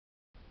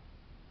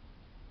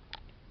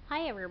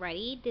Hi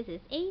everybody, this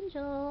is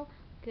Angel.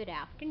 Good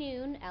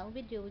afternoon. I'll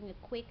be doing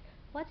a quick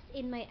what's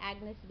in my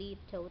Agnes B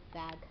tote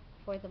bag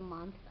for the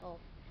month of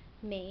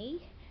May.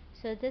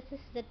 So this is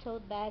the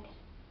tote bag,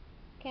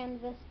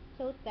 canvas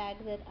tote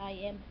bag that I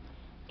am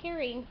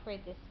carrying for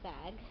this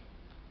bag,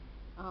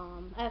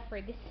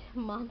 for this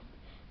month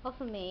of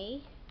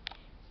May.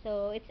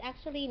 So it's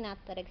actually not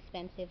that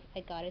expensive.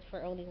 I got it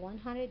for only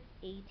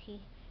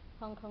 180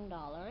 Hong Kong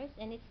dollars,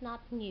 and it's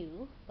not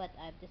new, but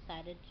I've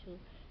decided to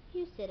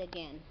use it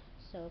again.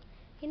 So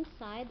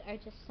inside are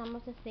just some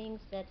of the things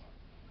that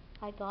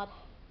I got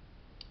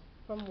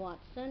from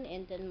Watson,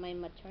 and then my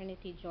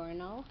maternity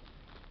journal.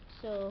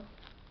 So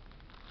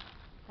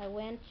I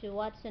went to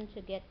Watson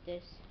to get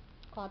this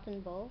cotton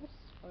balls,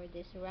 or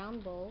these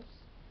round balls,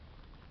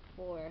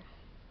 for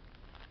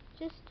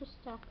just to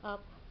stock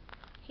up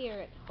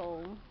here at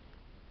home.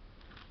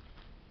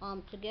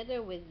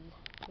 Together with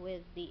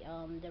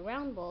the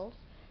round balls,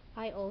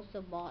 I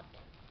also bought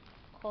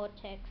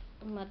Cortex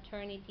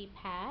maternity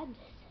pads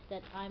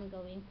that I'm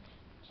going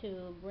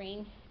to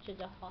bring to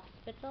the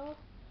hospital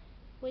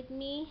with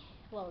me.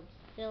 Well,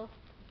 it's still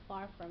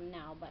far from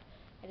now, but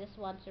I just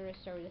want to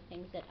reserve the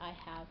things that I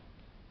have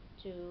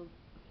to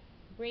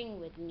bring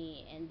with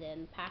me, and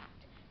then pack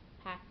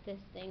these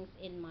things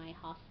in my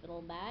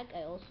hospital bag.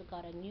 I also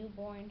got a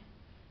newborn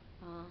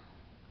uh,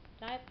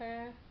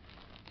 diaper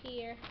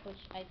here, which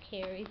I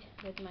carried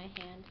with my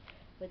hand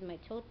with my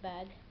tote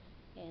bag,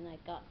 and I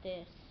got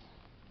this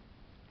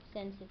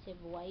sensitive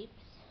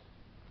wipes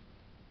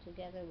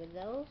together with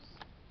those.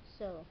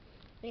 So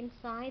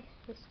inside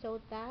this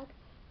tote bag,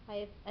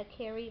 I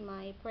carry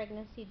my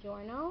pregnancy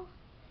journal.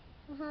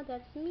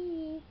 That's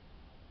me.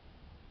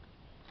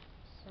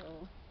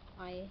 So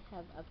I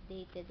have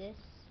updated this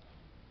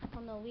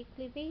on a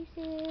weekly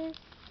basis,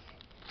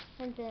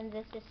 and then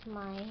this is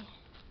my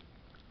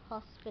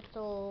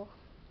hospital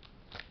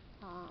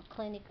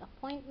clinic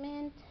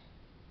appointment.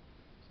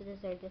 So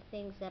these are the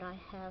things that I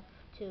have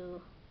to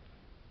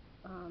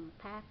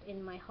pack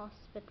in my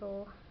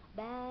hospital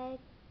bag.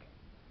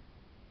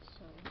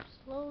 So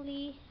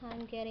slowly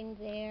I'm getting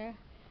there.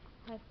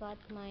 I've got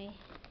my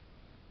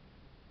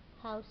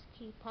house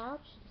key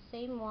pouch, the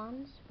same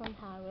ones from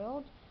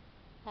Harrod.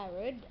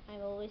 I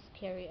always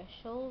carry a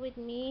shawl with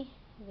me,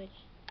 which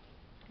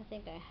I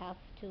think I have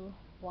to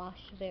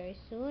wash very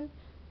soon.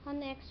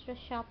 An extra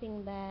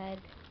shopping bag,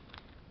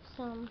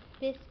 some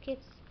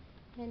biscuits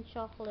and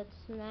chocolate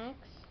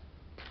snacks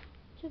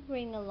to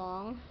bring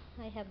along.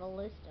 I have a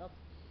list of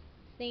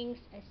things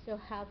I still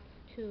have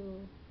to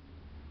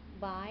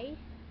buy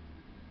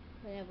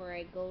whenever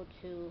I go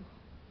to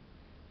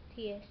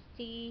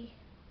TST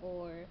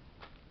or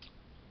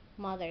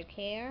Mother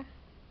Care.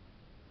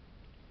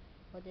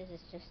 Well, this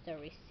is just a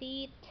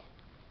receipt.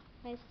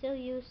 I still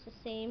use the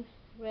same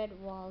red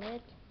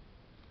wallet.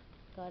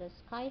 Got a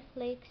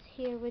Skyflakes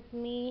here with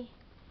me,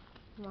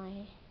 my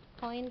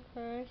coin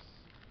purse,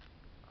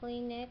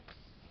 Kleenex.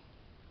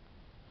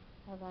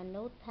 I have a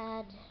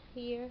notepad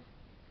here.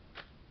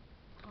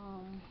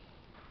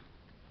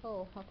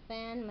 Oh, a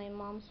fan, my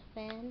mom's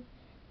fan,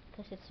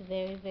 because it's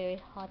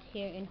very hot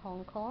here in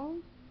Hong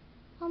Kong.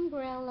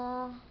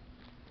 Umbrella,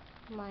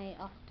 my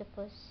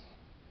octopus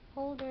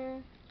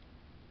holder,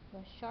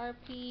 a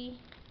Sharpie,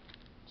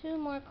 two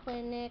more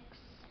Kleenex.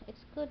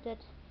 It's good that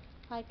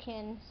I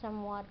can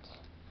somewhat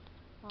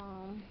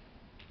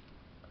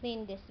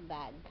clean this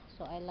bag,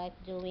 so I like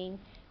doing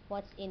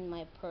what's in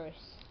my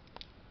purse.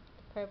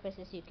 The purpose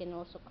is you can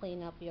also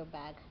clean up your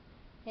bag.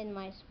 And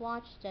my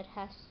swatch that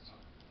has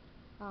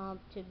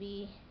to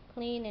be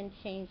clean and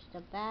change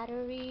the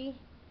battery.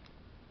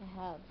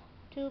 I have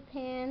two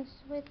pens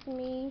with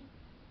me,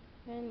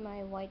 and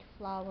my white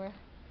flower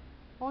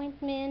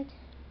ointment,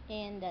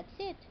 and that's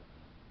it.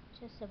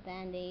 Just a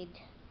band-aid,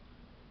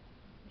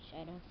 which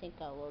I don't think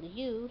I will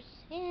use,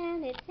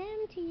 and it's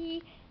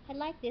empty. I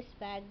like this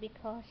bag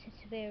because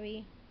it's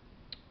very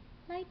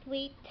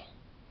lightweight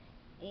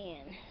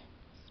and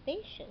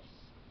spacious.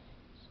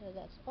 So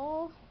that's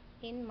all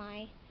in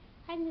my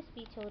Agnes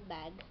B tote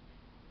bag.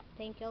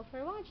 Thank you all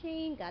for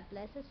watching. God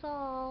bless us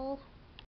all.